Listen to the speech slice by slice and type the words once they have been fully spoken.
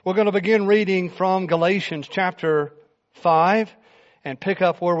We're going to begin reading from Galatians chapter 5 and pick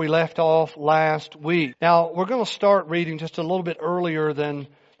up where we left off last week. Now, we're going to start reading just a little bit earlier than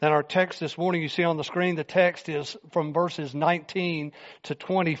our text this morning. You see on the screen, the text is from verses 19 to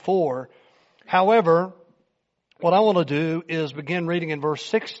 24. However, what I want to do is begin reading in verse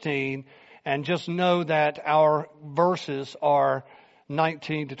 16 and just know that our verses are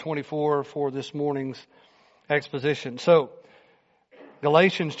 19 to 24 for this morning's exposition. So,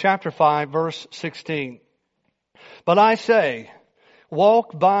 Galatians chapter 5, verse 16. But I say,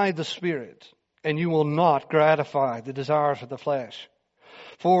 walk by the Spirit, and you will not gratify the desires of the flesh.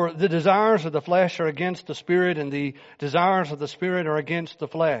 For the desires of the flesh are against the Spirit, and the desires of the Spirit are against the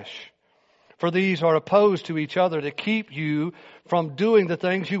flesh. For these are opposed to each other to keep you from doing the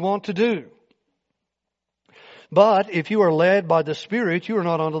things you want to do. But if you are led by the Spirit, you are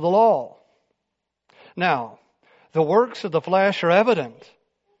not under the law. Now, the works of the flesh are evident: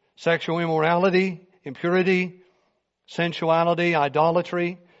 sexual immorality, impurity, sensuality,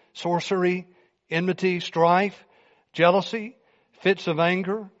 idolatry, sorcery, enmity, strife, jealousy, fits of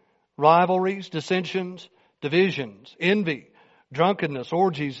anger, rivalries, dissensions, divisions, envy, drunkenness,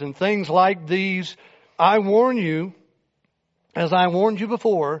 orgies, and things like these. I warn you, as I warned you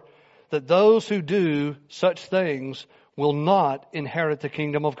before, that those who do such things will not inherit the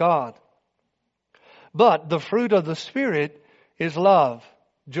kingdom of God. But the fruit of the Spirit is love,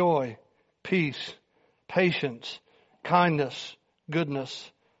 joy, peace, patience, kindness,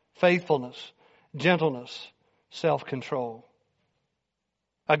 goodness, faithfulness, gentleness, self-control.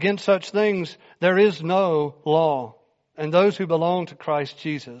 Against such things there is no law, and those who belong to Christ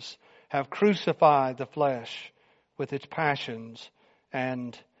Jesus have crucified the flesh with its passions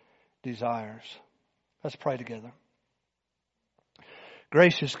and desires. Let's pray together.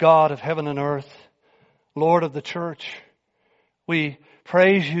 Gracious God of heaven and earth, Lord of the church, we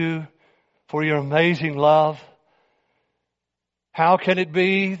praise you for your amazing love. How can it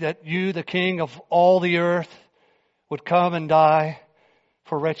be that you, the King of all the earth, would come and die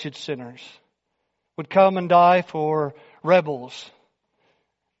for wretched sinners, would come and die for rebels?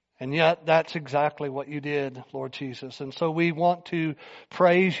 And yet that's exactly what you did, Lord Jesus. And so we want to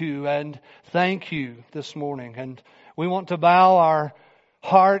praise you and thank you this morning. And we want to bow our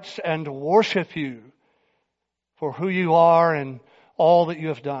hearts and worship you for who you are and all that you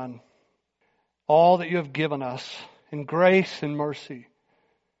have done, all that you have given us in grace and mercy.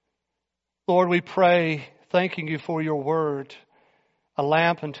 Lord, we pray, thanking you for your word, a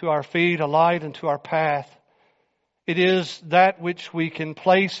lamp unto our feet, a light unto our path. It is that which we can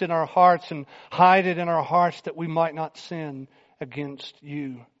place in our hearts and hide it in our hearts that we might not sin against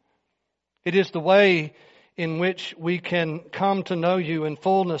you. It is the way in which we can come to know you in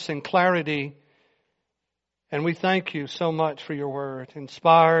fullness and clarity. And we thank you so much for your word,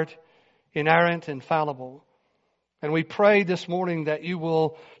 inspired, inerrant, infallible. And we pray this morning that you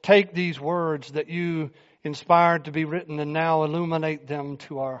will take these words that you inspired to be written and now illuminate them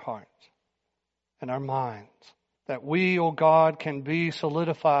to our hearts and our minds. That we, O God, can be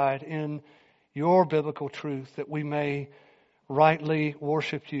solidified in your biblical truth, that we may rightly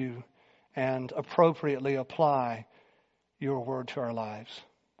worship you and appropriately apply your word to our lives.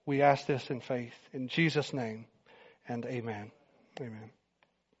 We ask this in faith, in Jesus' name, and amen. Amen.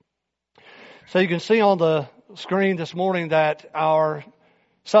 So you can see on the screen this morning that our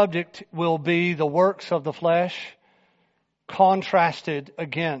subject will be the works of the flesh contrasted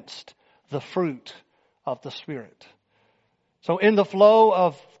against the fruit of the Spirit. So in the flow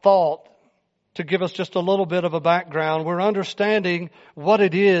of thought, to give us just a little bit of a background, we're understanding what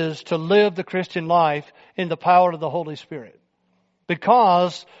it is to live the Christian life in the power of the Holy Spirit.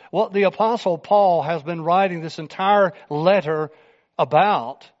 Because what the Apostle Paul has been writing this entire letter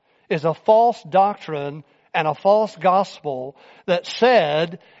about is a false doctrine and a false gospel that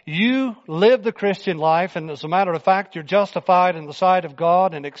said you live the Christian life, and as a matter of fact, you're justified in the sight of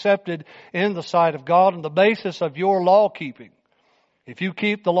God and accepted in the sight of God on the basis of your law keeping. If you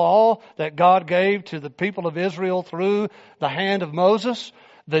keep the law that God gave to the people of Israel through the hand of Moses,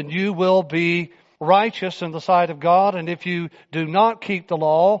 then you will be righteous in the sight of God. And if you do not keep the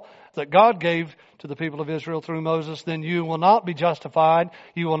law that God gave to the people of Israel through Moses, then you will not be justified,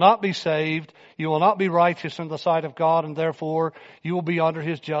 you will not be saved, you will not be righteous in the sight of God, and therefore you will be under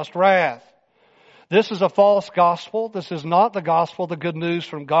His just wrath. This is a false gospel. This is not the gospel, the good news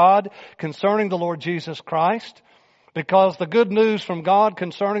from God concerning the Lord Jesus Christ. Because the good news from God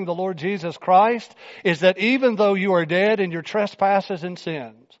concerning the Lord Jesus Christ is that even though you are dead in your trespasses and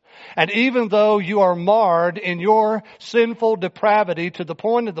sins, and even though you are marred in your sinful depravity to the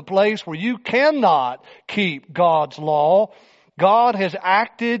point of the place where you cannot keep God's law, God has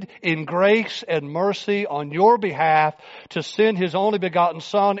acted in grace and mercy on your behalf to send His only begotten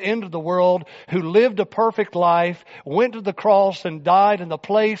Son into the world, who lived a perfect life, went to the cross and died in the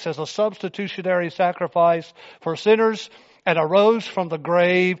place as a substitutionary sacrifice for sinners, and arose from the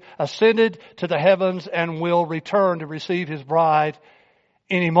grave, ascended to the heavens, and will return to receive His bride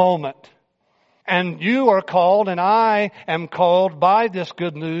any moment. And you are called, and I am called by this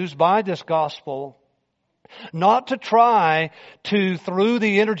good news, by this gospel, not to try to, through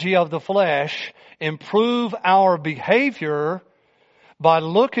the energy of the flesh, improve our behavior by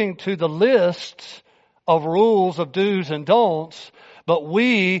looking to the lists of rules of do's and don'ts, but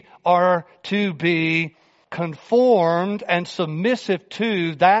we are to be conformed and submissive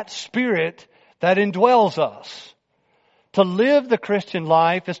to that Spirit that indwells us. To live the Christian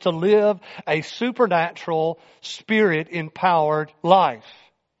life is to live a supernatural, Spirit-empowered life.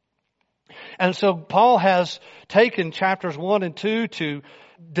 And so Paul has taken chapters 1 and 2 to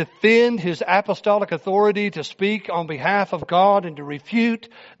defend his apostolic authority, to speak on behalf of God and to refute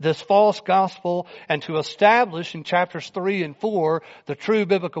this false gospel, and to establish in chapters 3 and 4 the true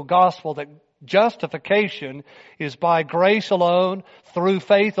biblical gospel that justification is by grace alone, through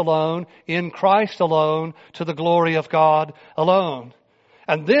faith alone, in Christ alone, to the glory of God alone.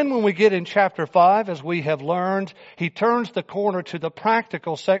 And then when we get in chapter 5, as we have learned, he turns the corner to the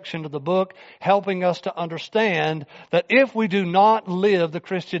practical section of the book, helping us to understand that if we do not live the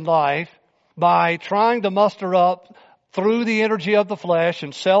Christian life by trying to muster up through the energy of the flesh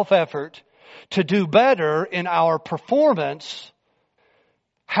and self-effort to do better in our performance,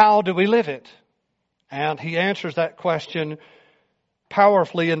 how do we live it? And he answers that question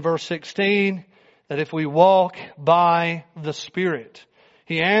powerfully in verse 16, that if we walk by the Spirit.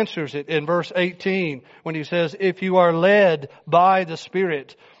 He answers it in verse 18 when he says, if you are led by the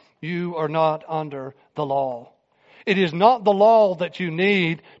Spirit, you are not under the law. It is not the law that you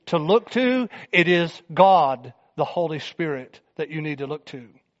need to look to. It is God, the Holy Spirit, that you need to look to.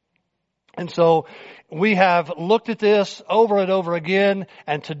 And so we have looked at this over and over again,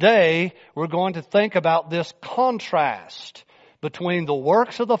 and today we're going to think about this contrast between the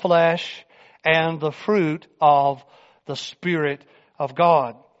works of the flesh and the fruit of the Spirit of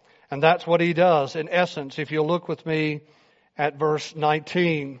God. And that's what he does in essence. If you'll look with me at verse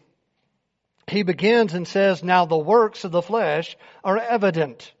 19, he begins and says, now the works of the flesh are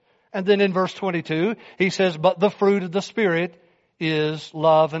evident. And then in verse 22, he says, but the fruit of the Spirit is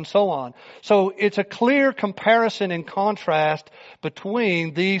love, and so on. So it's a clear comparison and contrast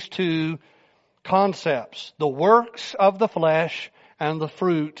between these two concepts, the works of the flesh and the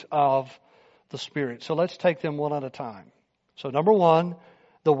fruit of the Spirit. So let's take them one at a time. So number one,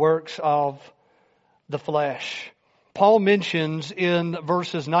 the works of the flesh. Paul mentions in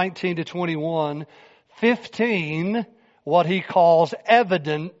verses 19 to 21, 15, what he calls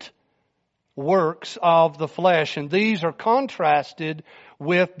evident works of the flesh. And these are contrasted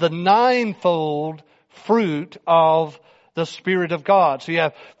with the ninefold fruit of the Spirit of God. So you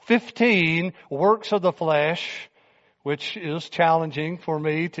have 15 works of the flesh, which is challenging for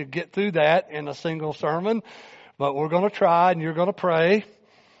me to get through that in a single sermon. But we're going to try, and you're going to pray.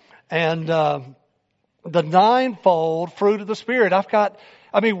 And the ninefold fruit of the Spirit.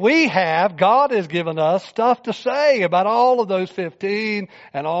 God has given us stuff to say about all of those 15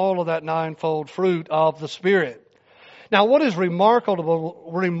 and all of that ninefold fruit of the Spirit. Now, what is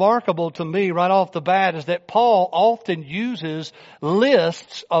remarkable to me right off the bat is that Paul often uses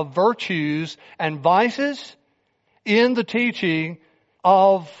lists of virtues and vices in the teaching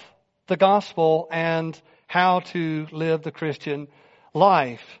of the gospel and how to live the Christian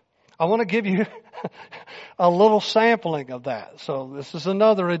life. I want to give you a little sampling of that. So this is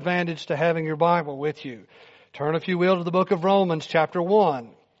another advantage to having your Bible with you. Turn, if you will, to the book of Romans chapter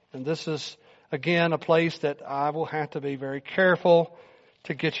 1. And this is, again, a place that I will have to be very careful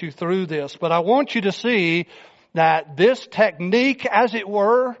to get you through this. But I want you to see that this technique, as it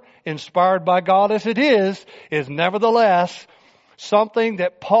were, inspired by God as it is nevertheless something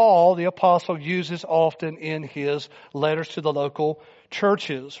that Paul, the apostle, uses often in his letters to the local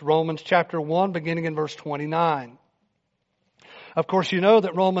churches. Romans chapter 1, beginning in verse 29. Of course, you know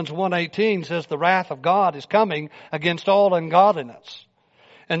that Romans 1:18 says the wrath of God is coming against all ungodliness.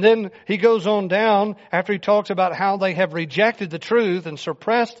 And then he goes on down after he talks about how they have rejected the truth and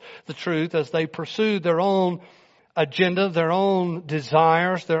suppressed the truth as they pursued their own agenda, their own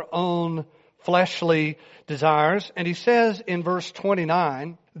desires, their own fleshly desires. And he says in verse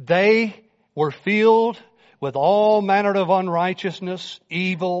 29, they were filled with all manner of unrighteousness,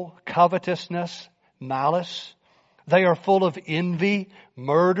 evil, covetousness, malice. They are full of envy,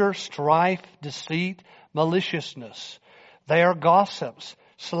 murder, strife, deceit, maliciousness. They are gossips,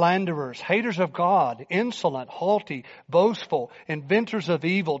 slanderers, haters of God, insolent, haughty, boastful, inventors of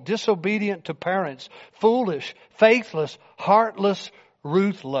evil, disobedient to parents, foolish, faithless, heartless,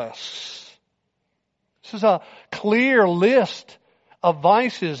 ruthless. This is a clear list of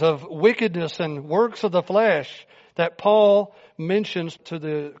vices, of wickedness and works of the flesh that Paul mentions to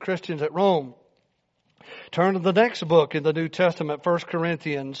the Christians at Rome. Turn to the next book in the New Testament, 1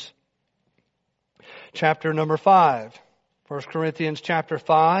 Corinthians chapter number 5. 1 Corinthians chapter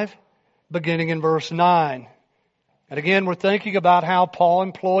 5, beginning in verse 9. And again, we're thinking about how Paul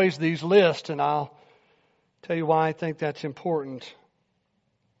employs these lists, and I'll tell you why I think that's important.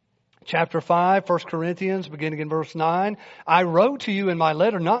 Chapter 5, 1 Corinthians, beginning in verse 9. I wrote to you in my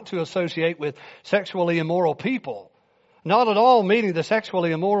letter not to associate with sexually immoral people, not at all meaning the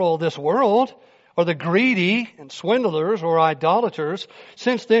sexually immoral of this world, or the greedy and swindlers or idolaters,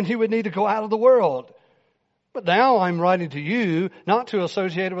 since then he would need to go out of the world. But now I'm writing to you not to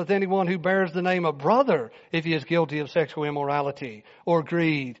associate with anyone who bears the name of brother if he is guilty of sexual immorality or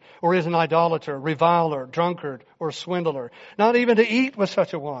greed or is an idolater, reviler, drunkard, or swindler. Not even to eat with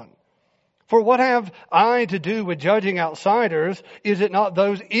such a one. For what have I to do with judging outsiders? Is it not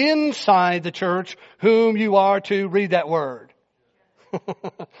those inside the church whom you are to read that word?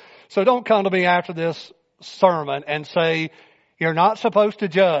 So don't come to me after this sermon and say, you're not supposed to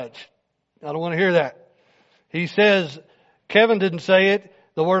judge. I don't want to hear that. He says, Kevin didn't say it,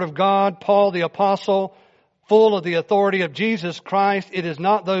 the Word of God, Paul the Apostle, full of the authority of Jesus Christ. It is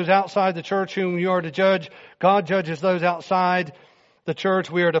not those outside the church whom you are to judge. God judges those outside the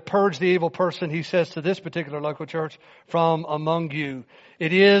church. We are to purge the evil person, he says to this particular local church, from among you.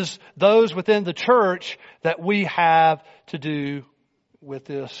 It is those within the church that we have to do with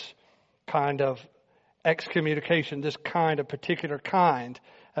this kind of excommunication, this kind of particular kind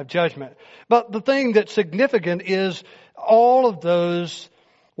of judgment. But the thing that's significant is all of those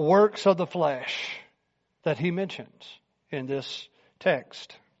works of the flesh that he mentions in this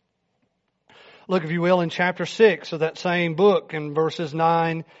text. Look, if you will, in chapter 6 of that same book in verses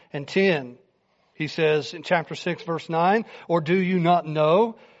 9 and 10. He says in chapter 6 verse 9, or do you not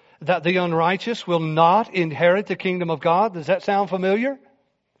know that the unrighteous will not inherit the kingdom of God? Does that sound familiar?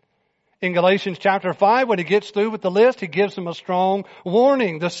 In Galatians chapter 5, when he gets through with the list, he gives them a strong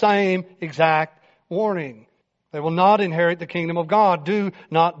warning, the same exact warning. They will not inherit the kingdom of God. Do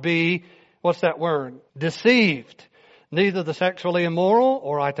not be, what's that word? Deceived. Neither the sexually immoral,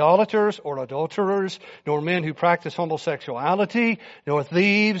 or idolaters, or adulterers, nor men who practice homosexuality, nor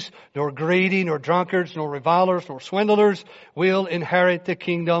thieves, nor greedy, nor drunkards, nor revilers, nor swindlers will inherit the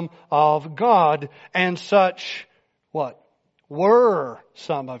kingdom of God. And such, what? Were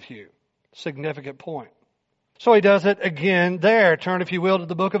some of you. Significant point. So he does it again there. Turn, if you will, to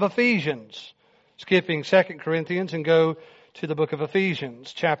the book of Ephesians. Skipping 2 Corinthians and go to the book of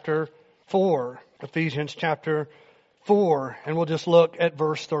Ephesians, chapter 4. Ephesians chapter 4. And we'll just look at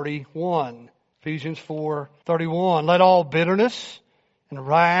verse 31. Ephesians 4:31. Let all bitterness and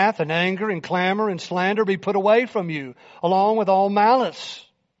wrath and anger and clamor and slander be put away from you, along with all malice.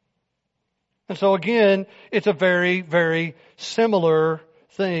 And so again, it's a very, very similar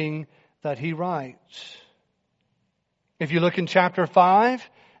thing that he writes. If you look in chapter 5,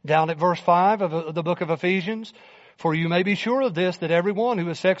 down at verse 5 of the book of Ephesians, for you may be sure of this, that everyone who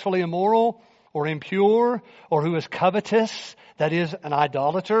is sexually immoral or impure or who is covetous, that is an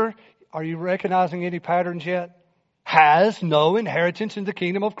idolater, are you recognizing any patterns yet? Has no inheritance in the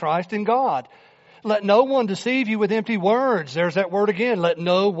kingdom of Christ and God. Let no one deceive you with empty words. There's that word again. Let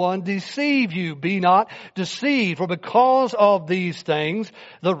no one deceive you. Be not deceived. For because of these things,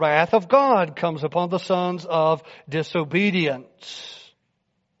 the wrath of God comes upon the sons of disobedience.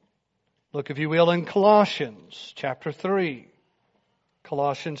 Look, if you will, in Colossians chapter 3.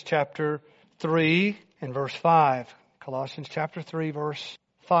 Colossians chapter 3 and verse 5. Colossians chapter 3 verse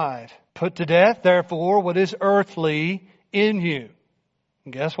 5. Put to death, therefore, what is earthly in you.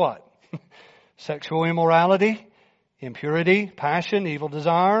 And guess what? Sexual immorality, impurity, passion, evil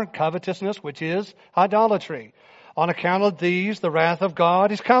desire, covetousness, which is idolatry. On account of these, the wrath of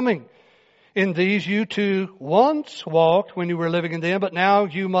God is coming. In these you too once walked when you were living in them, but now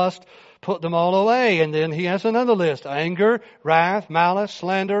you must put them all away. And then he has another list. Anger, wrath, malice,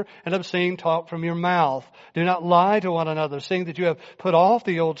 slander, and obscene talk from your mouth. Do not lie to one another, seeing that you have put off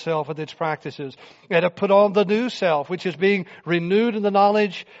the old self with its practices, and have put on the new self, which is being renewed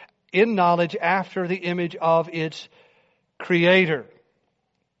in knowledge after the image of its Creator.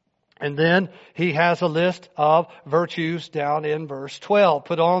 And then he has a list of virtues down in verse 12.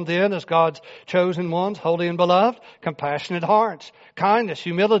 Put on then as God's chosen ones, holy and beloved, compassionate hearts, kindness,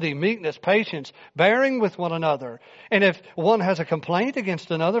 humility, meekness, patience, bearing with one another. And if one has a complaint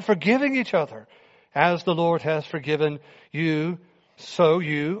against another, forgiving each other. As the Lord has forgiven you, so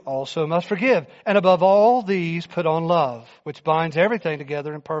you also must forgive. And above all these, put on love, which binds everything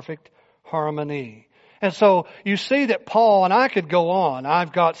together in perfect harmony. And so you see that Paul, and I could go on.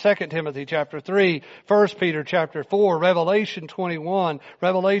 I've got 2 Timothy chapter 3, 1 Peter chapter 4, Revelation 21,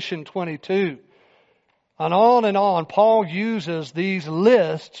 Revelation 22. And on, Paul uses these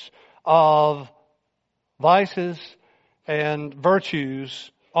lists of vices and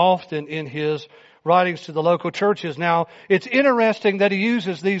virtues often in his writings to the local churches. Now, it's interesting that he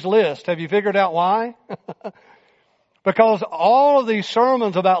uses these lists. Have you figured out why? Because all of these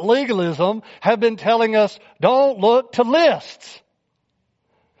sermons about legalism have been telling us, don't look to lists.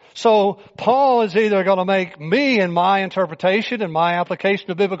 So Paul is either going to make me and my interpretation and my application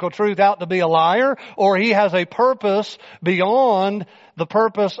of biblical truth out to be a liar, or he has a purpose beyond the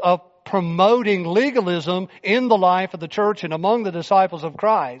purpose of promoting legalism in the life of the church and among the disciples of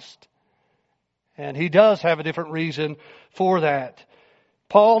Christ. And he does have a different reason for that.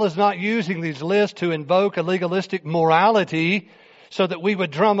 Paul is not using these lists to invoke a legalistic morality so that we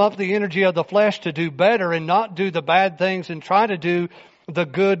would drum up the energy of the flesh to do better and not do the bad things and try to do the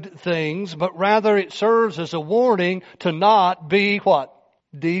good things, but rather it serves as a warning to not be what?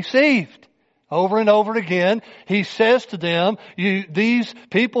 Deceived. Over and over again, he says to them, these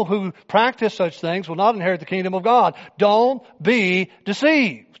people who practice such things will not inherit the kingdom of God. Don't be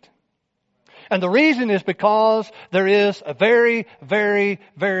deceived. And the reason is because there is a very, very,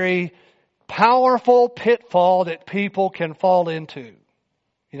 very powerful pitfall that people can fall into.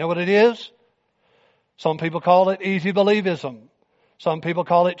 You know what it is? Some people call it easy believism. Some people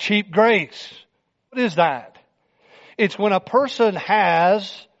call it cheap grace. What is that? It's when a person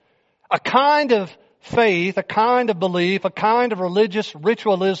has a kind of faith, a kind of belief, a kind of religious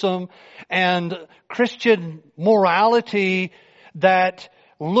ritualism and Christian morality that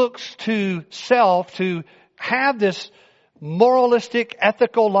looks to self to have this moralistic,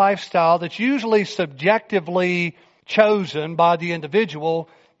 ethical lifestyle that's usually subjectively chosen by the individual,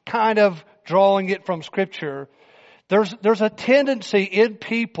 kind of drawing it from Scripture. There's a tendency in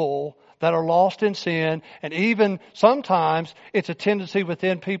people that are lost in sin, and even sometimes it's a tendency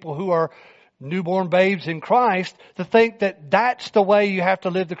within people who are newborn babes in Christ to think that that's the way you have to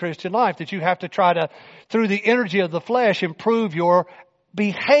live the Christian life, that you have to try to, through the energy of the flesh, improve your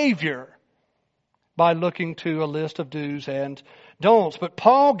behavior by looking to a list of do's and don'ts. But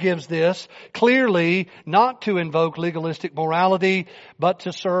Paul gives this clearly not to invoke legalistic morality, but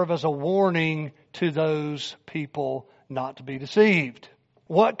to serve as a warning to those people not to be deceived.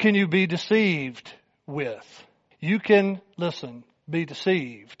 What can you be deceived with? You can, listen, be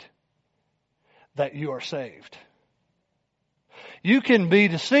deceived that you are saved. You can be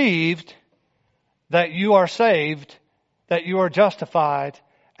deceived that you are saved, that you are justified,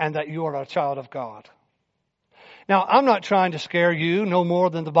 and that you are a child of God. Now, I'm not trying to scare you no more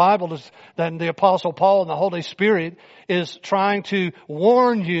than the Bible is, than the Apostle Paul and the Holy Spirit is trying to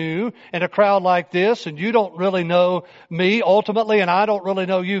warn you in a crowd like this, and you don't really know me ultimately, and I don't really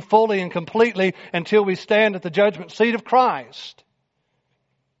know you fully and completely until we stand at the judgment seat of Christ.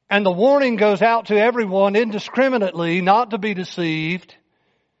 And the warning goes out to everyone indiscriminately not to be deceived.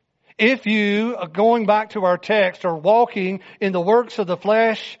 If you, going back to our text, are walking in the works of the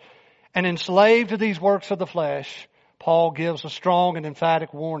flesh and enslaved to these works of the flesh, Paul gives a strong and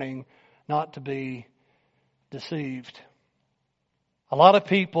emphatic warning not to be deceived. A lot of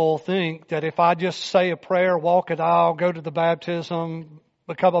people think that if I just say a prayer, walk an aisle, go to the baptism,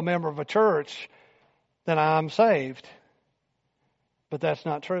 become a member of a church, then I'm saved. But that's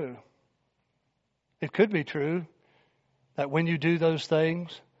not true. It could be true that when you do those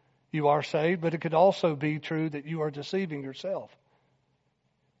things, you are saved, but it could also be true that you are deceiving yourself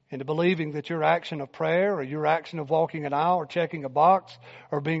into believing that your action of prayer or your action of walking an aisle or checking a box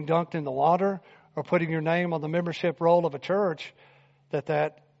or being dunked in the water or putting your name on the membership roll of a church,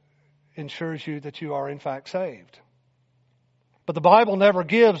 that ensures you that you are in fact saved. But the Bible never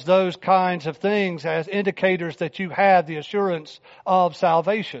gives those kinds of things as indicators that you have the assurance of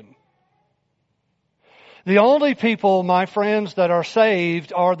salvation. The only people, my friends, that are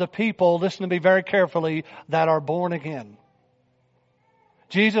saved are the people, listen to me very carefully, that are born again.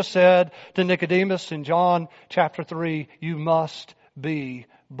 Jesus said to Nicodemus in John chapter 3, you must be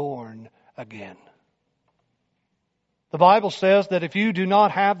born again. The Bible says that if you do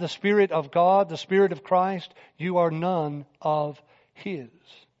not have the Spirit of God, the Spirit of Christ, you are none of His.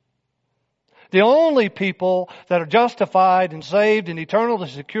 The only people that are justified and saved and eternally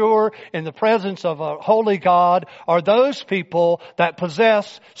secure in the presence of a holy God are those people that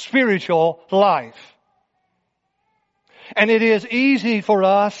possess spiritual life. And it is easy for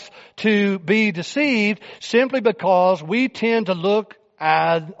us to be deceived simply because we tend to look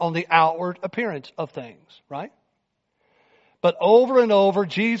on the outward appearance of things, right? But over and over,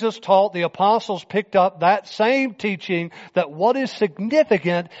 Jesus taught, the apostles picked up that same teaching, that what is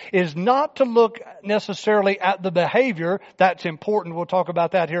significant is not to look necessarily at the behavior. That's important. We'll talk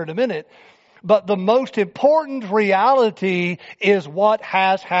about that here in a minute. But the most important reality is what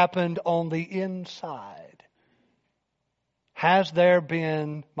has happened on the inside. Has there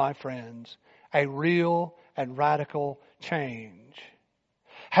been, my friends, a real and radical change?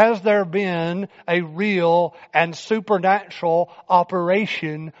 Has there been a real and supernatural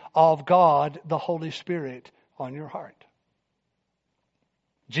operation of God, the Holy Spirit, on your heart?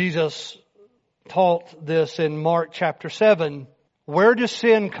 Jesus taught this in Mark chapter 7. Where does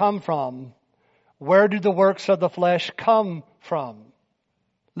sin come from? Where do the works of the flesh come from?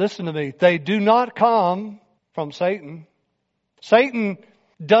 Listen to me. They do not come from Satan. Satan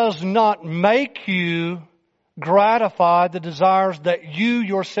does not make you gratify the desires that you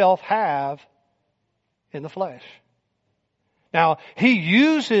yourself have in the flesh. Now, he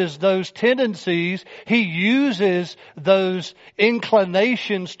uses those tendencies, he uses those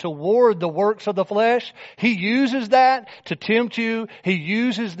inclinations toward the works of the flesh. He uses that to tempt you. He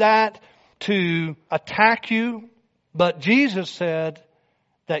uses that to attack you. But Jesus said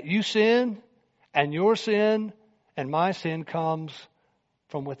that you sin, and your sin and my sin comes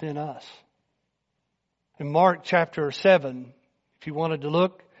from within us. In Mark chapter 7, if you wanted to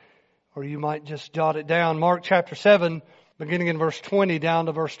look, or you might just jot it down, Mark chapter 7, beginning in verse 20 down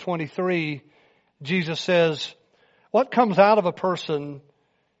to verse 23, Jesus says, what comes out of a person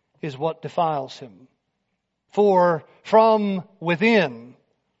is what defiles him. For from within,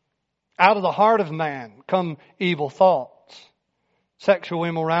 out of the heart of man, come evil thoughts, sexual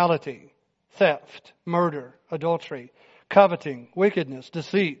immorality, theft, murder, adultery, coveting, wickedness,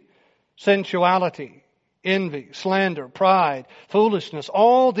 deceit, sensuality, envy, slander, pride, foolishness.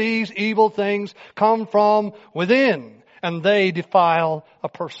 All these evil things come from within, and they defile a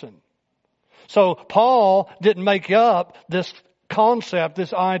person. So Paul didn't make up this concept,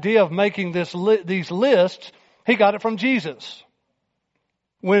 this idea of making these lists. He got it from Jesus.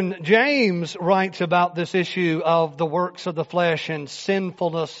 When James writes about this issue of the works of the flesh and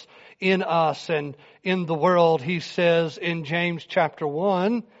sinfulness in us and in the world, he says in James chapter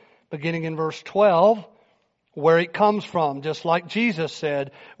 1, beginning in verse 12, where it comes from, just like Jesus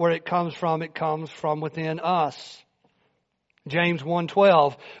said, where it comes from within us. James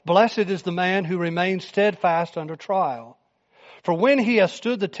 1:12, blessed is the man who remains steadfast under trial. For when he has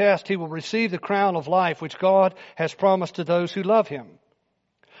stood the test, he will receive the crown of life which God has promised to those who love him.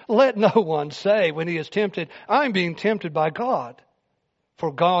 Let no one say when he is tempted, I'm being tempted by God.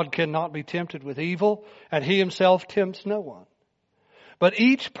 For God cannot be tempted with evil, and he himself tempts no one. But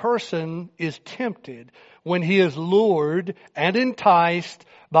each person is tempted when he is lured and enticed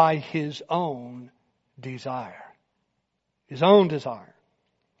by his own desire. His own desire.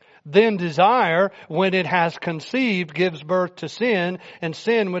 Then desire, when it has conceived, gives birth to sin, and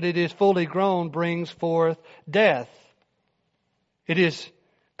sin, when it is fully grown, brings forth death. It is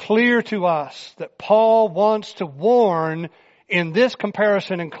clear to us that Paul wants to warn in this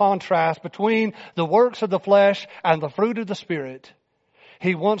comparison and contrast between the works of the flesh and the fruit of the Spirit.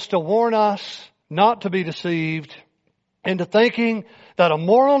 He wants to warn us not to be deceived into thinking that a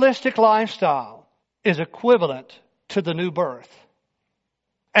moralistic lifestyle is equivalent to the new birth.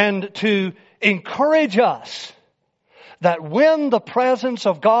 And to encourage us that when the presence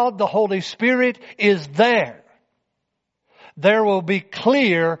of God, the Holy Spirit, is there will be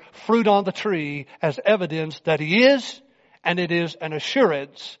clear fruit on the tree as evidence that He is, and it is an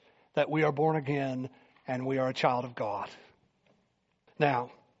assurance that we are born again and we are a child of God.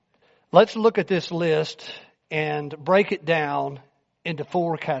 Now, let's look at this list and break it down into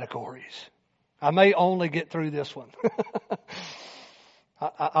 4 categories. I may only get through this one.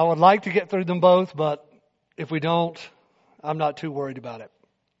 I would like to get through them both, but if we don't, I'm not too worried about it.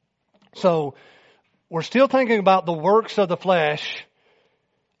 So, we're still thinking about the works of the flesh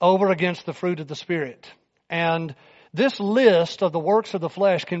over against the fruit of the Spirit. And this list of the works of the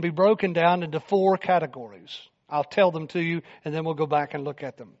flesh can be broken down into 4 categories. I'll tell them to you, and then we'll go back and look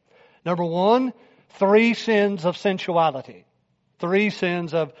at them. Number 1, 3 sins of sensuality. 3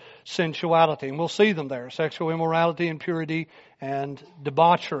 sins of sensuality. And we'll see them there. Sexual immorality, impurity, and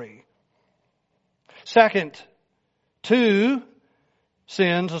debauchery. Second, 2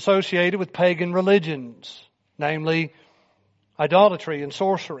 sins associated with pagan religions, namely idolatry and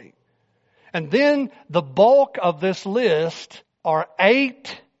sorcery. And then the bulk of this list are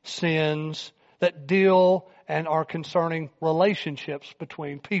 8 sins that deal and are concerning relationships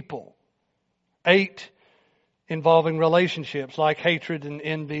between people. 8 involving relationships like hatred and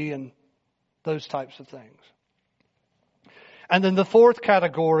envy and those types of things. And then the 4th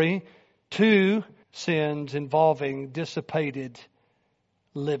category, 2 sins involving dissipated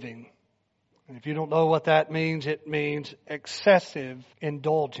living. And if you don't know what that means, it means excessive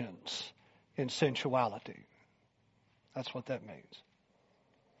indulgence in sensuality. That's what that means.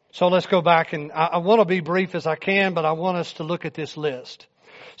 So let's go back, and I want to be brief as I can, but I want us to look at this list.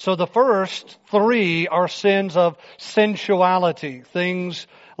 So the first 3 are sins of sensuality. Things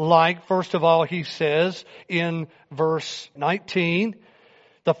like, first of all, he says in verse 19,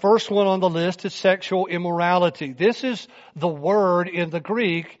 the first one on the list is sexual immorality. This is the word in the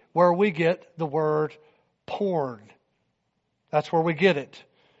Greek where we get the word porn. That's where we get it.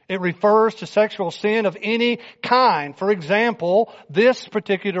 It refers to sexual sin of any kind. For example, this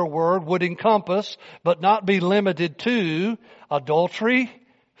particular word would encompass, but not be limited to, adultery,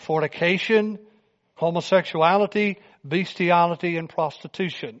 fornication, homosexuality, bestiality, and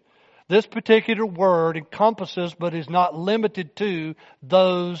prostitution. This particular word encompasses, but is not limited to,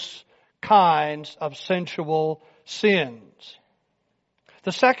 those kinds of sensual sins.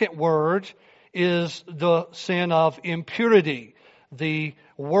 The second word is the sin of impurity, the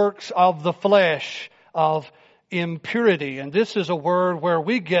works of the flesh, of impurity. And this is a word where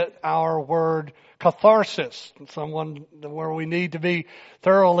we get our word catharsis, someone where we need to be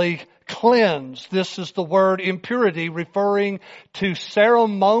thoroughly cleansed. This is the word impurity, referring to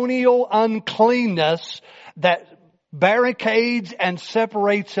ceremonial uncleanness that barricades and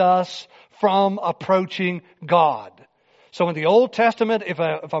separates us from approaching God. So in the Old Testament, if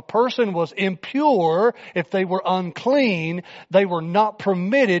a person was impure, if they were unclean, they were not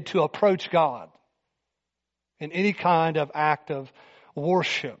permitted to approach God in any kind of act of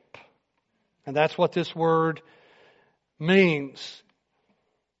worship. And that's what this word means.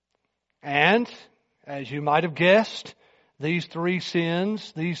 And, as you might have guessed, these 3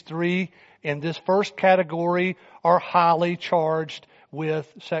 sins, these 3 in this first category, are highly charged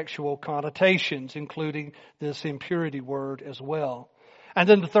with sexual connotations, including this impurity word as well. And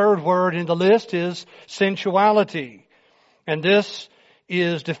then the third word in the list is sensuality. And this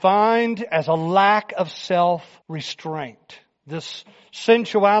is defined as a lack of self-restraint. This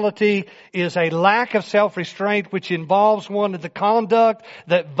sensuality is a lack of self-restraint which involves one of the conduct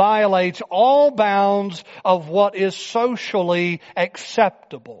that violates all bounds of what is socially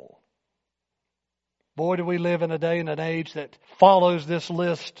acceptable. Boy, do we live in a day and an age that follows this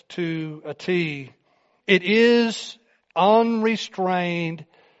list to a T. It is unrestrained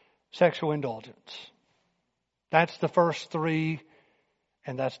sexual indulgence. That's the first 3,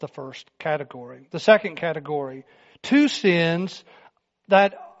 and that's the first category. The second category, 2 sins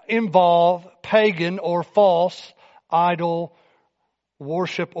that involve pagan or false idol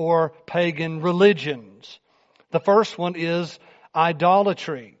worship or pagan religions. The first one is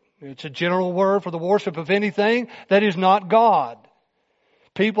idolatry. It's a general word for the worship of anything that is not God.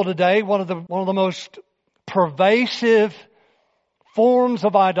 People today, one of the most pervasive forms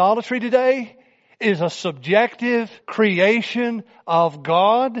of idolatry today is a subjective creation of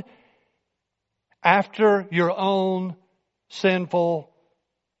God after your own sinful,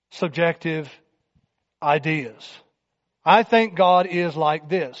 subjective ideas. I think God is like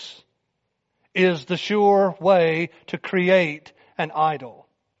this, is the sure way to create an idol.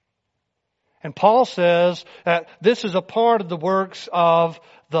 And Paul says that this is a part of the works of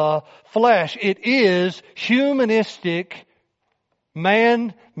the flesh. It is humanistic,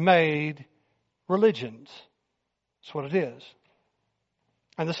 man-made religions. That's what it is.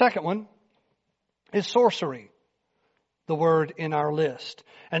 And the second one is sorcery, the word in our list.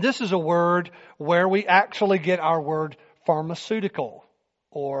 And this is a word where we actually get our word pharmaceutical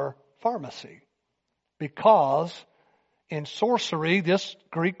or pharmacy. Because in sorcery, this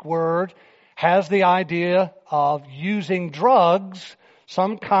Greek word has the idea of using drugs,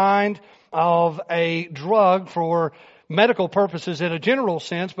 some kind of a drug for medical purposes in a general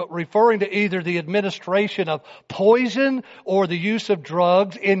sense, but referring to either the administration of poison or the use of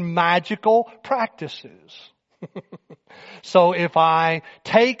drugs in magical practices. So if I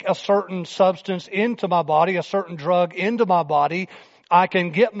take a certain substance into my body, a certain drug into my body, I can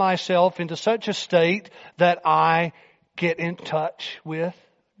get myself into such a state that I get in touch with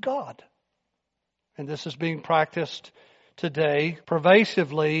God. And this is being practiced today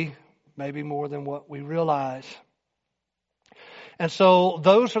pervasively, maybe more than what we realize. And so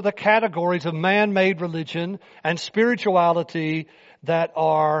those are the categories of man-made religion and spirituality that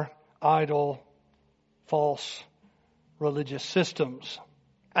are idol, false religious systems.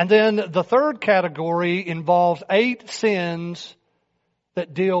 And then the third category involves 8 sins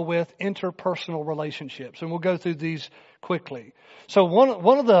that deal with interpersonal relationships. And we'll go through these quickly. So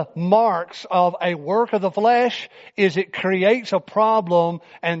one of the marks of a work of the flesh is it creates a problem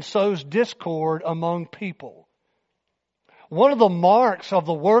and sows discord among people. One of the marks of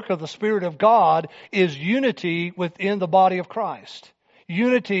the work of the Spirit of God is unity within the body of Christ.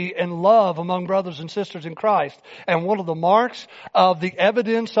 Unity and love among brothers and sisters in Christ. And one of the marks of the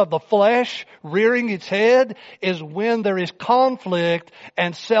evidence of the flesh rearing its head is when there is conflict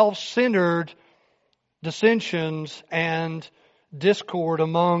and self-centered dissensions and discord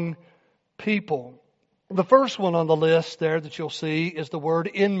among people. The first one on the list there that you'll see is the word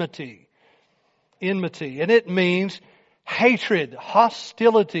enmity. Enmity. And it means hatred,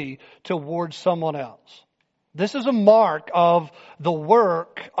 hostility towards someone else. This is a mark of the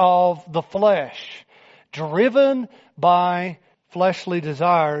work of the flesh. Driven by fleshly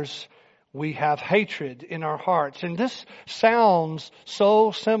desires, we have hatred in our hearts. And this sounds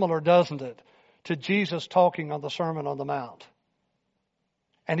so similar, doesn't it, to Jesus talking on the Sermon on the Mount.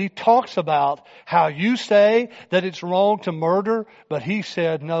 And He talks about how you say that it's wrong to murder, but He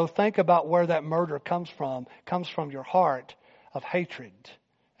said, no, think about where that murder comes from. It comes from your heart of hatred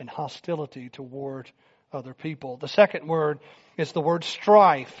and hostility toward other people. The second word is the word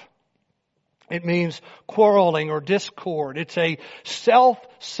strife. It means quarreling or discord. It's a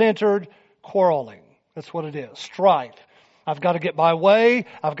self-centered quarreling. That's what it is. Strife. I've got to get my way.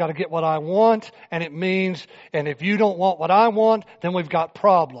 I've got to get what I want. And it means, and if you don't want what I want, then we've got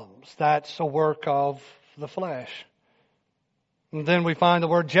problems. That's a work of the flesh. And then we find the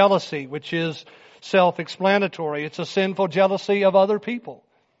word jealousy, which is self-explanatory. It's a sinful jealousy of other people.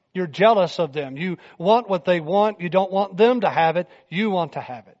 You're jealous of them. You want what they want. You don't want them to have it. You want to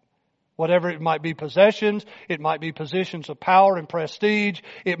have it. Whatever it might be, possessions. It might be positions of power and prestige.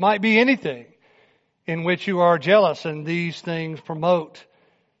 It might be anything in which you are jealous. And these things promote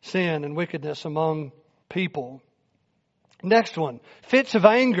sin and wickedness among people. Next one. Fits of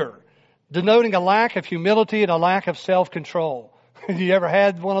anger, denoting a lack of humility and a lack of self-control. Have you ever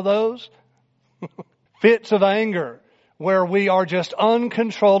had one of those? Fits of anger, where we are just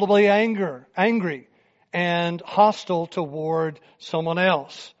uncontrollably angry and hostile toward someone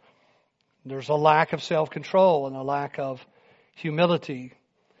else. There's a lack of self-control and a lack of humility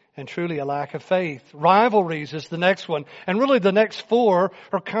and truly a lack of faith. Rivalries is the next one. And really the next 4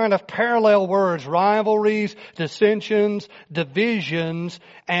 are kind of parallel words. Rivalries, dissensions, divisions,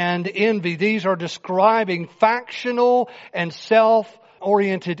 and envy. These are describing factional and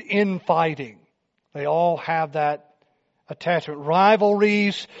self-oriented infighting. They all have that attachment.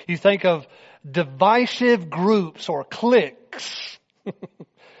 Rivalries, you think of divisive groups or cliques.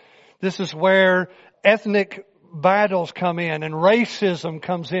 This is where ethnic battles come in and racism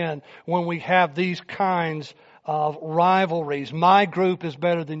comes in when we have these kinds of rivalries. My group is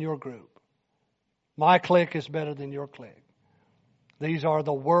better than your group. My clique is better than your clique. These are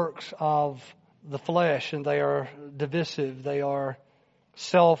the works of the flesh, and they are divisive. They are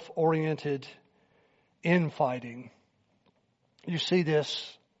self-oriented infighting. You see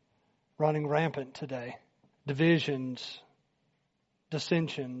this running rampant today. Divisions,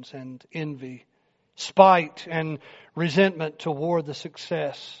 dissensions, and envy. Spite and resentment toward the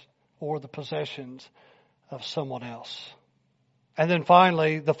success or the possessions of someone else. And then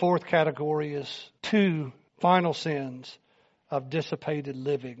finally, the fourth category is 2 final sins of dissipated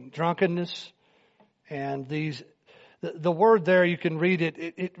living. Drunkenness and these, the word there, you can read it,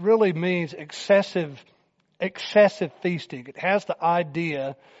 it really means excessive feasting. It has the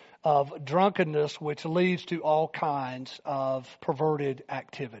idea of drunkenness, which leads to all kinds of perverted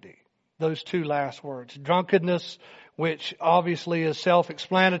activity. Those 2 last words. Drunkenness, which obviously is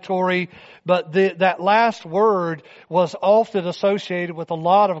self-explanatory, but that last word was often associated with a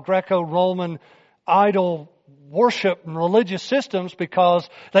lot of Greco-Roman idol worship and religious systems, because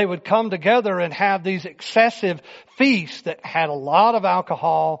they would come together and have these excessive feasts that had a lot of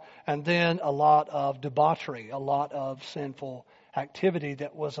alcohol and then a lot of debauchery, a lot of sinful activity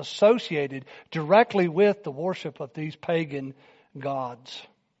that was associated directly with the worship of these pagan gods.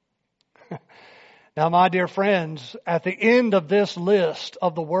 Now, my dear friends, at the end of this list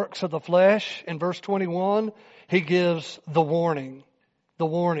of the works of the flesh, in verse 21, he gives the warning. The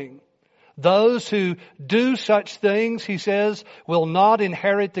warning. Those who do such things, he says, will not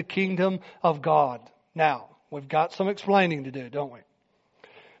inherit the kingdom of God. Now, we've got some explaining to do, don't we?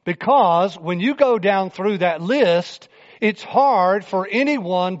 Because when you go down through that list, it's hard for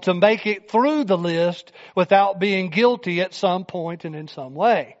anyone to make it through the list without being guilty at some point and in some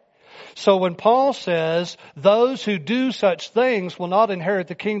way. So when Paul says, those who do such things will not inherit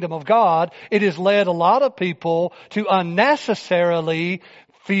the kingdom of God, it has led a lot of people to unnecessarily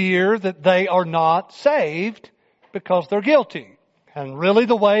fear that they are not saved because they're guilty. And really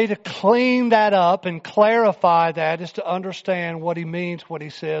the way to clean that up and clarify that is to understand what he means when he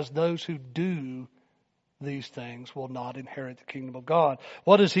says those who do these things will not inherit the kingdom of God.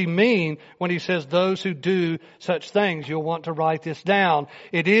 What does he mean when he says those who do such things? You'll want to write this down.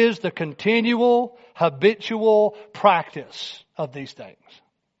 It is the continual, habitual practice of these things.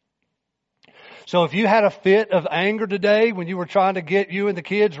 So if you had a fit of anger today when you were trying to get you and the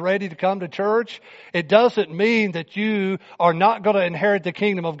kids ready to come to church, it doesn't mean that you are not going to inherit the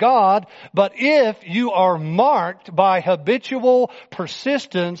kingdom of God. But if you are marked by habitual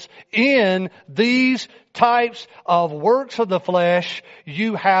persistence in these types of works of the flesh,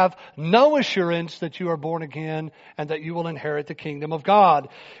 you have no assurance that you are born again and that you will inherit the kingdom of God.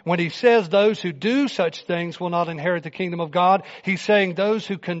 When he says those who do such things will not inherit the kingdom of God, he's saying those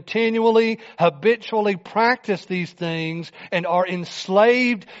who continually, habitually practice these things and are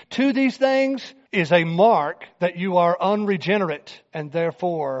enslaved to these things is a mark that you are unregenerate and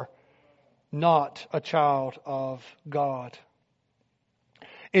therefore not a child of God.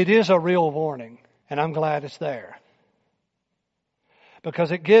 It is a real warning. And I'm glad it's there.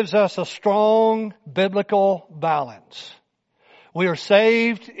 Because it gives us a strong biblical balance. We are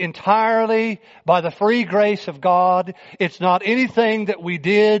saved entirely by the free grace of God. It's not anything that we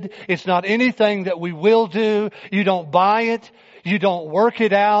did. It's not anything that we will do. You don't buy it. You don't work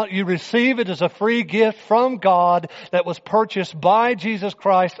it out. You receive it as a free gift from God that was purchased by Jesus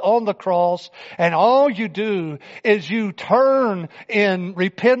Christ on the cross. And all you do is you turn in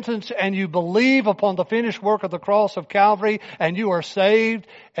repentance and you believe upon the finished work of the cross of Calvary, and you are saved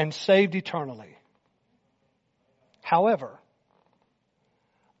and saved eternally. However,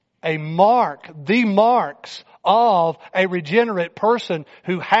 the marks of a regenerate person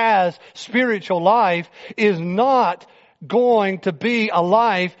who has spiritual life is not going to be a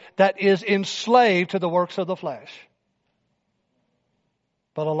life that is enslaved to the works of the flesh,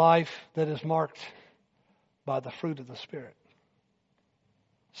 but a life that is marked by the fruit of the Spirit.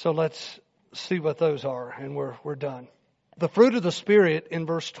 So let's see what those are, and we're done. The fruit of the Spirit in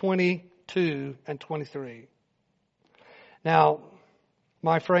verse 22 and 23. Now,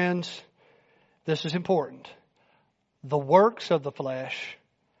 my friends, this is important. The works of the flesh,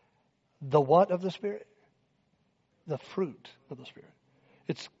 the what of the Spirit? The fruit of the Spirit.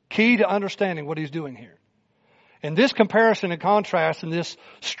 It's key to understanding what he's doing here. In this comparison and contrast, in this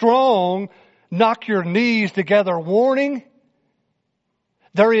strong, knock your knees together warning,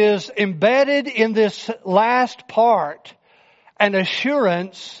 there is embedded in this last part an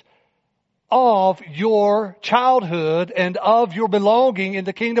assurance of your childhood and of your belonging in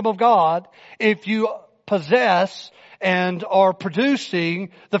the kingdom of God if you possess and are producing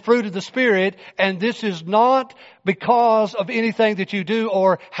the fruit of the Spirit. And this is not because of anything that you do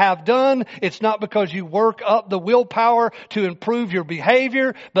or have done. It's not because you work up the willpower to improve your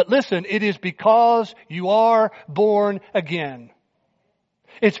behavior. But listen, it is because you are born again.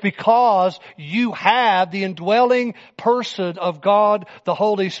 It's because you have the indwelling person of God, the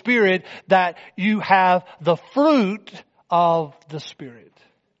Holy Spirit, that you have the fruit of the Spirit.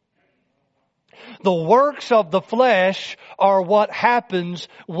 The works of the flesh are what happens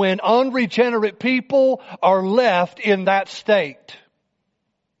when unregenerate people are left in that state,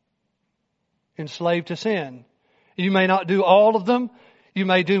 enslaved to sin. You may not do all of them. You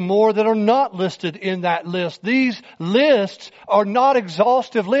may do more that are not listed in that list. These lists are not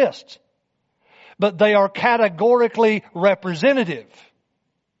exhaustive lists, but they are categorically representative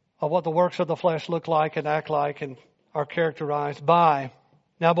of what the works of the flesh look like and act like and are characterized by.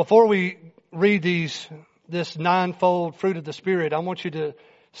 Now, before we read this ninefold fruit of the Spirit, I want you to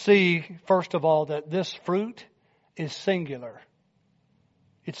see, first of all, that this fruit is singular.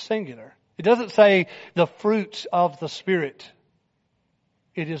 It's singular. It doesn't say the fruits of the Spirit.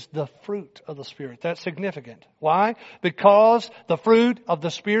 It is the fruit of the Spirit. That's significant. Why? Because the fruit of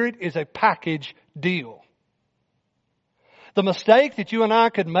the Spirit is a package deal. The mistake that you and I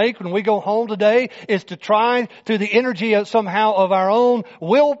could make when we go home today is to try through the energy of somehow of our own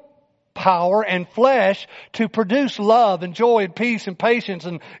willpower and flesh to produce love and joy and peace and patience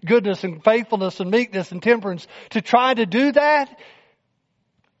and goodness and faithfulness and meekness and temperance. To try to do that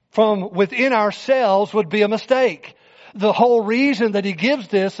from within ourselves would be a mistake. The whole reason that he gives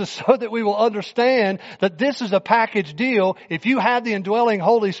this is so that we will understand that this is a package deal. If you have the indwelling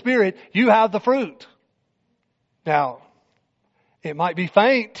Holy Spirit, you have the fruit. Now, It might be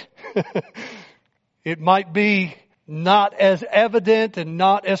faint. It might be not as evident and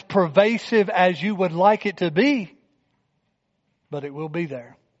not as pervasive as you would like it to be. But it will be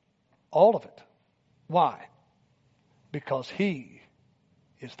there. All of it. Why? Because He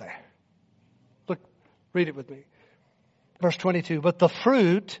is there. Look, read it with me. Verse 22. But the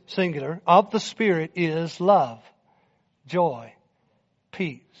fruit, singular, of the Spirit is love, joy,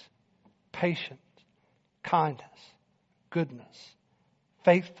 peace, patience, kindness, goodness,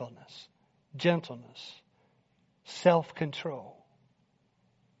 faithfulness, gentleness, self-control.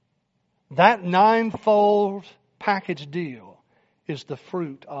 That ninefold package deal is the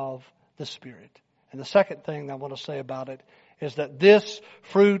fruit of the Spirit. And the second thing I want to say about it is that this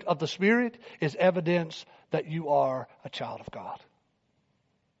fruit of the Spirit is evidence that you are a child of God.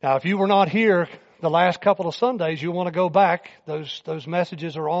 Now, if you were not here the last couple of Sundays, you want to go back. Those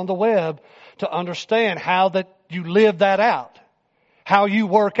messages are on the web to understand how that you live that out. How you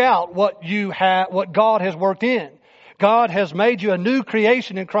work out what God has worked in. God has made you a new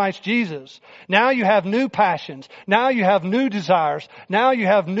creation in Christ Jesus. Now you have new passions. Now you have new desires. Now you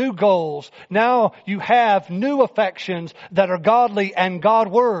have new goals. Now you have new affections that are godly and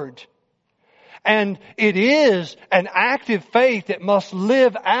God-word. And it is an active faith that must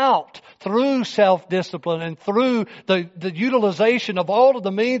live out through self-discipline and through the utilization of all of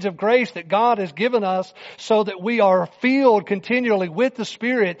the means of grace that God has given us so that we are filled continually with the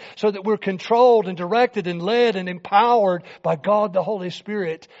Spirit, so that we're controlled and directed and led and empowered by God the Holy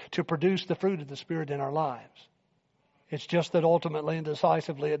Spirit to produce the fruit of the Spirit in our lives. It's just that ultimately and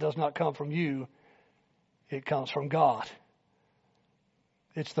decisively it does not come from you. It comes from God.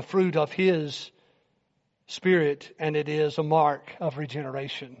 It's the fruit of His Spirit, and it is a mark of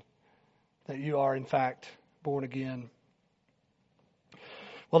regeneration that you are in fact born again.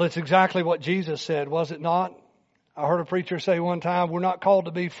 Well, it's exactly what Jesus said, was it not? I heard a preacher say one time, we're not called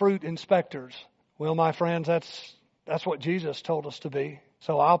to be fruit inspectors. Well, my friends, that's what Jesus told us to be.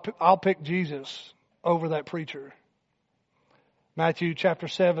 So I'll pick Jesus over that preacher. Matthew chapter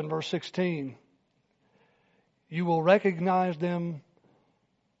 7, verse 16. You will recognize them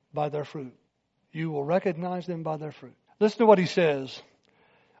by their fruit. You will recognize them by their fruit. Listen to what he says.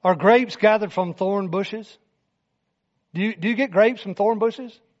 Are grapes gathered from thorn bushes? Do you get grapes from thorn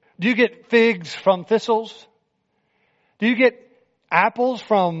bushes? Do you get figs from thistles? Do you get apples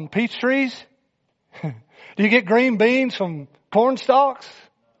from peach trees? Do you get green beans from corn stalks?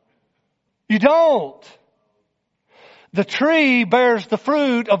 You don't. The tree bears the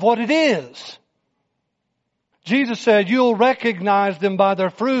fruit of what it is. Jesus said, you'll recognize them by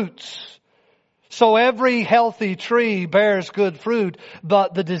their fruits. So every healthy tree bears good fruit,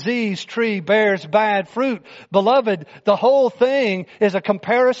 but the diseased tree bears bad fruit. Beloved, the whole thing is a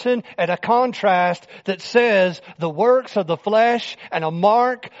comparison and a contrast that says the works of the flesh and a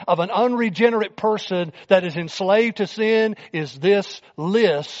mark of an unregenerate person that is enslaved to sin is this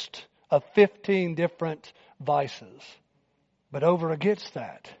list of 15 different vices. But over against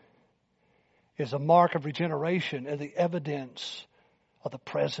that is a mark of regeneration and the evidence of the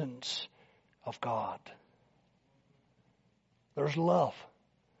presence of God. There's love.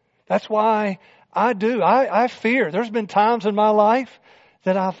 That's why I fear. There's been times in my life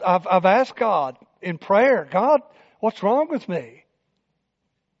that I've asked God in prayer, God, what's wrong with me?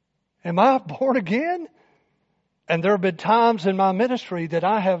 Am I born again? And there have been times in my ministry that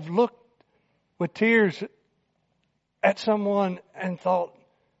I have looked with tears at someone and thought,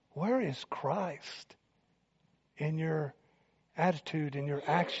 where is Christ in your attitude, in your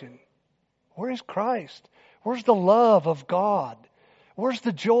action? Where is Christ? Where's the love of God? Where's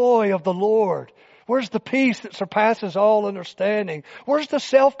the joy of the Lord? Where's the peace that surpasses all understanding? Where's the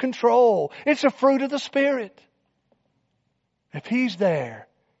self-control? It's a fruit of the Spirit. If He's there,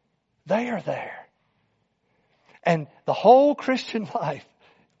 they are there. And the whole Christian life,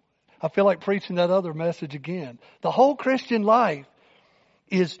 I feel like preaching that other message again. The whole Christian life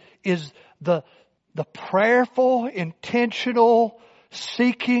is the prayerful, intentional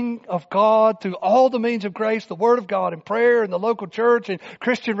seeking of God through all the means of grace, the Word of God and prayer and the local church and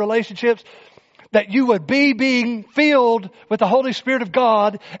Christian relationships, that you would be being filled with the Holy Spirit of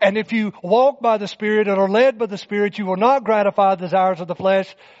God. And if you walk by the Spirit and are led by the Spirit, you will not gratify the desires of the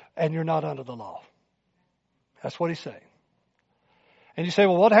flesh, and you're not under the law. That's what He's saying. And you say,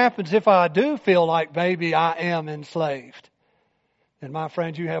 well, what happens if I do feel like maybe I am enslaved? Then, my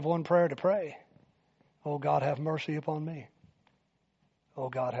friends, you have one prayer to pray. Oh, God, have mercy upon me. Oh,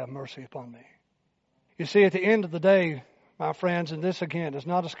 God, have mercy upon me. You see, at the end of the day, my friends, and this again is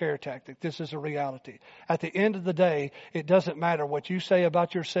not a scare tactic. This is a reality. At the end of the day, it doesn't matter what you say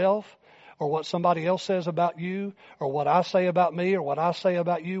about yourself or what somebody else says about you or what I say about me or what I say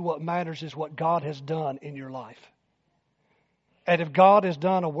about you. What matters is what God has done in your life. And if God has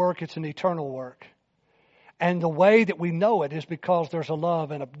done a work, it's an eternal work. And the way that we know it is because there's a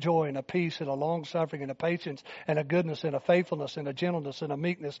love and a joy and a peace and a long-suffering and a patience and a goodness and a faithfulness and a gentleness and a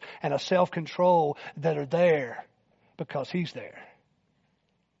meekness and a self-control that are there because He's there.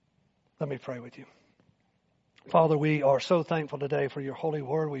 Let me pray with you. Father, we are so thankful today for your holy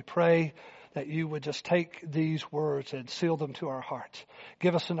word. We pray that you would just take these words and seal them to our hearts.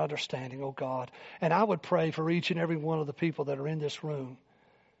 Give us an understanding, oh God. And I would pray for each and every one of the people that are in this room.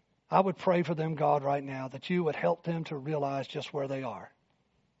 I would pray for them, God, right now, that you would help them to realize just where they are.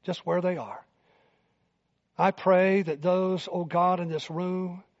 Just where they are. I pray that those, oh God, in this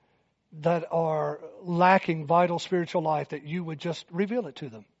room that are lacking vital spiritual life, that you would just reveal it to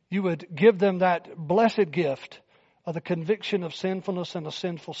them. You would give them that blessed gift of the conviction of sinfulness and a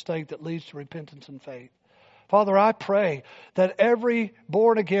sinful state that leads to repentance and faith. Father, I pray that every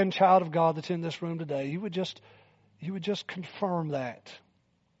born-again child of God that's in this room today, you would just confirm that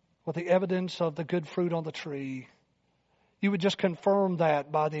with the evidence of the good fruit on the tree. You would just confirm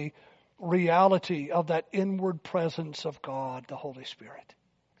that by the reality of that inward presence of God, the Holy Spirit.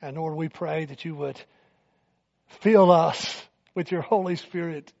 And Lord, we pray that you would fill us with your Holy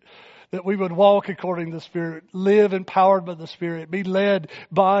Spirit, that we would walk according to the Spirit, live empowered by the Spirit, be led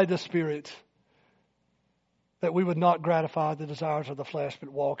by the Spirit, that we would not gratify the desires of the flesh, but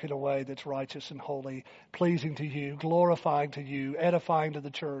walk in a way that's righteous and holy, pleasing to you, glorifying to you, edifying to the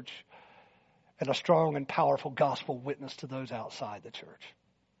church, and a strong and powerful gospel witness to those outside the church.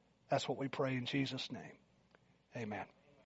 That's what we pray in Jesus' name. Amen.